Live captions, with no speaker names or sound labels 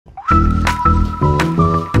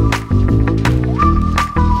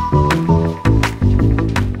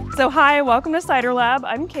hi, welcome to Cider Lab.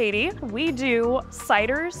 I'm Katie. We do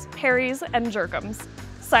ciders, perries, and jerkums.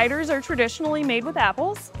 Ciders are traditionally made with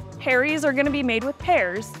apples. Perries are going to be made with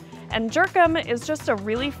pears. And jerkum is just a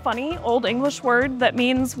really funny Old English word that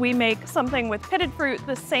means we make something with pitted fruit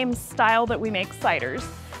the same style that we make ciders.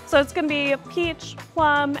 So it's going to be peach,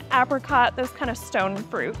 plum, apricot, those kind of stone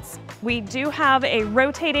fruits. We do have a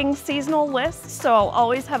rotating seasonal list, so I'll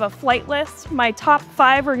always have a flight list. My top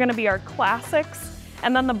 5 are going to be our classics,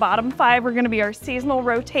 and then the bottom 5 are going to be our seasonal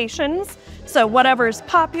rotations. So whatever's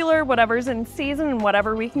popular, whatever's in season, and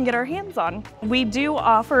whatever we can get our hands on. We do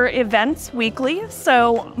offer events weekly.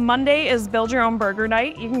 So Monday is Build Your Own Burger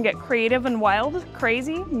Night. You can get creative and wild,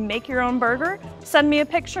 crazy, make your own burger. Send me a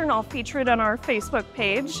picture and I'll feature it on our Facebook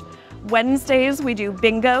page. Wednesdays we do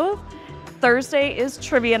bingo. Thursday is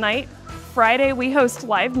trivia night. Friday we host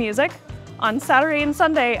live music. On Saturday and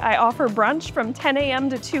Sunday I offer brunch from 10 a.m.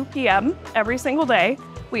 to 2 p.m. every single day.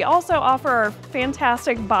 We also offer our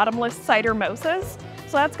fantastic bottomless cider mosas.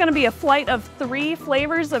 So that's going to be a flight of 3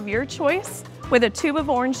 flavors of your choice with a tube of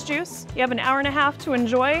orange juice. You have an hour and a half to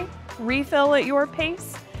enjoy, refill at your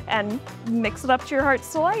pace, and mix it up to your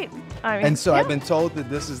heart's delight. And so I've been told that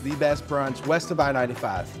this is the best brunch west of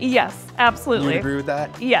I-95. Yes, absolutely. You agree with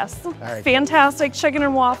that? Yes. All right. Fantastic chicken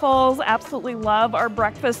and waffles. Absolutely love our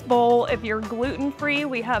breakfast bowl. If you're gluten-free,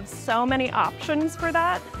 we have so many options for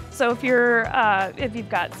that. So if you've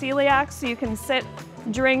got celiacs, you can sit,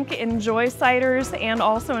 drink, enjoy ciders, and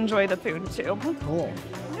also enjoy the food too. Cool.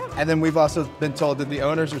 And then we've also been told that the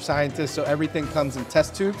owners are scientists, so everything comes in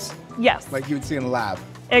test tubes? Yes. Like you would see in the lab.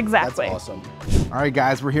 Exactly. That's awesome. All right,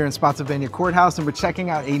 guys, we're here in Spotsylvania Courthouse, and we're checking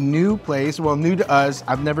out a new place. Well, new to us.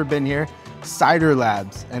 I've never been here. Cider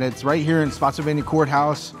Labs, and it's right here in Spotsylvania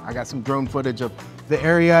Courthouse. I got some drone footage of the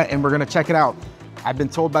area, and we're gonna check it out. I've been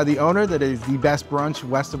told by the owner that it is the best brunch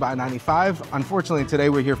west of I-95. Unfortunately, today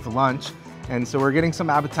we're here for lunch, and so we're getting some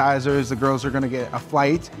appetizers. The girls are gonna get a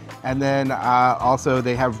flight, and then also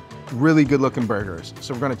they have really good looking burgers.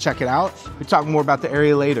 So we're gonna check it out. We'll talk more about the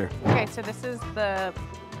area later. Okay, so this is the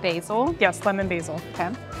basil. Yes, lemon basil. Okay.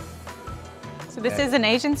 So this is an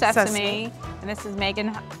Asian sesame, and this is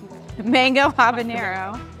mango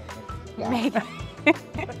habanero. Wow.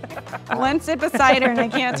 One sip of cider and I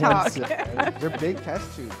can't talk. They're big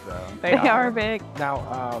test tubes though. They are big.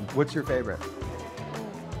 Now, what's your favorite?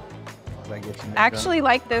 I actually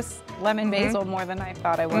like this lemon basil more than I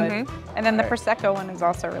thought I would. And then the Prosecco one is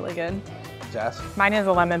also really good. Jess? Mine is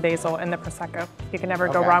a lemon basil and the Prosecco. You can never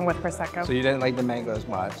go wrong with Prosecco. So you didn't like the mango as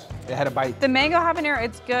much? It had a bite. The mango habanero,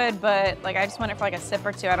 it's good, but like I just want it for like a sip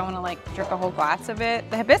or two. I don't want to like drink a whole glass of it.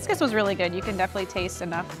 The hibiscus was really good. You can definitely taste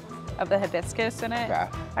enough of the hibiscus in it. Okay.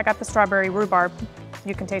 I got the strawberry rhubarb.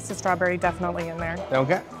 You can taste the strawberry definitely in there.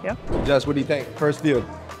 Okay. Yep. Jess, what do you think? First view.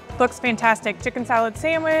 Looks fantastic. Chicken salad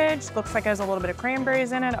sandwich. Looks like it has a little bit of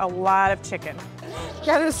cranberries in it. A lot of chicken.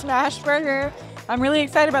 Got a smash burger. I'm really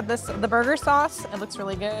excited about this. The burger sauce, it looks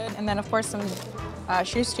really good. And then of course some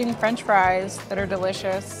shoestring French fries that are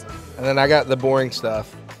delicious. And then I got the boring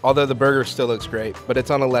stuff, although the burger still looks great, but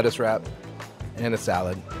it's on a lettuce wrap and a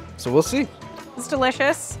salad. So we'll see. It's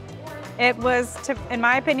delicious. It was, in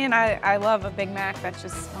my opinion, I love a Big Mac. That's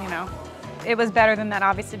just, you know, it was better than that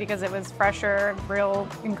obviously because it was fresher, real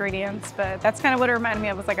ingredients, but that's kind of what it reminded me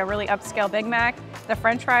of, was like a really upscale Big Mac. The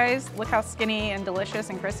French fries, look how skinny and delicious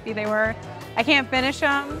and crispy they were. I can't finish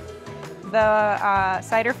them. The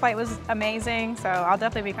cider flight was amazing, so I'll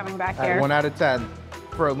definitely be coming back here. 1 out of 10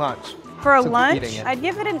 for a lunch. For a lunch, I'd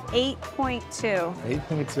give it an 8.2.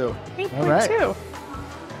 8.2. 8.2. All right.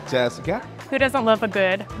 Jessica? Who doesn't love a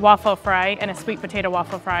good waffle fry and a sweet potato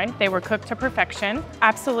waffle fry? They were cooked to perfection.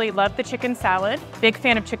 Absolutely loved the chicken salad. Big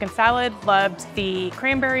fan of chicken salad. Loved the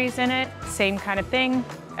cranberries in it. Same kind of thing.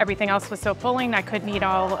 Everything else was so filling, I couldn't eat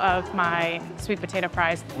all of my sweet potato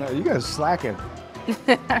fries. No, you guys slacking.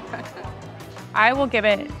 I will give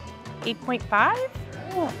it 8.5.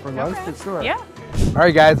 Oh, for lunch for sure. Yeah. All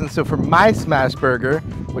right, guys, and so for my smash burger,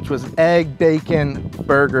 which was egg, bacon,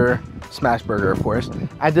 burger, smash burger, of course,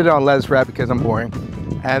 I did it on lettuce wrap because I'm boring.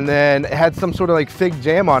 And then it had some sort of like fig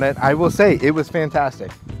jam on it. I will say it was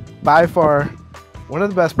fantastic. By far, one of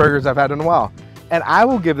the best burgers I've had in a while. And I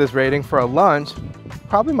will give this rating for a lunch,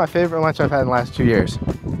 probably my favorite lunch I've had in the last 2 years.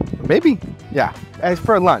 Maybe, yeah, as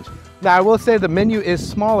for a lunch. Now, I will say the menu is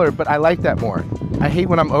smaller, but I like that more. I hate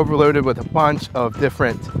when I'm overloaded with a bunch of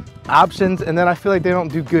different options, and then I feel like they don't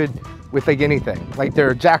do good with like anything. Like they're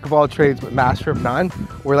a jack of all trades, but master of none,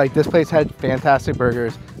 where like this place had fantastic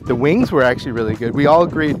burgers. The wings were actually really good. We all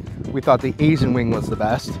agreed, we thought the Asian wing was the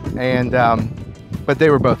best, and but they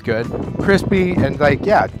were both good. Crispy, and like,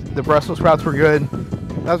 yeah, the Brussels sprouts were good.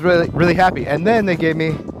 I was really, really happy. And then they gave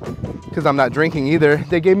me because I'm not drinking either,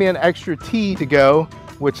 they gave me an extra tea to go,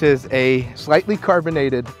 which is a slightly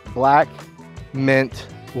carbonated black mint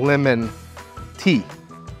lemon tea.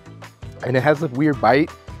 And it has a weird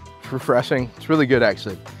bite. It's refreshing. It's really good,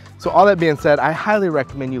 actually. So all that being said, I highly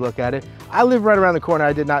recommend you look at it. I live right around the corner.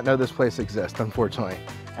 I did not know this place exists, unfortunately.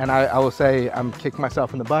 And I will say I'm kicking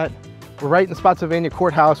myself in the butt. We're right in the Spotsylvania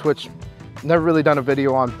courthouse, which I've never really done a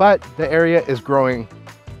video on, but the area is growing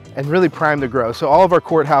and really primed to grow. So all of our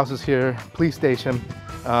courthouses here, police station,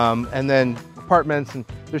 and then apartments, and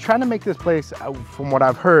they're trying to make this place, from what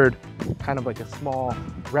I've heard, kind of like a small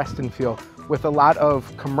rest and feel with a lot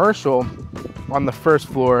of commercial on the first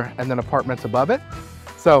floor and then apartments above it.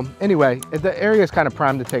 So anyway, the area is kind of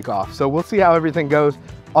primed to take off. So we'll see how everything goes.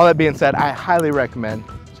 All that being said, I highly recommend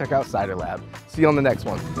check out Cider Lab. See you on the next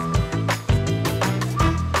one.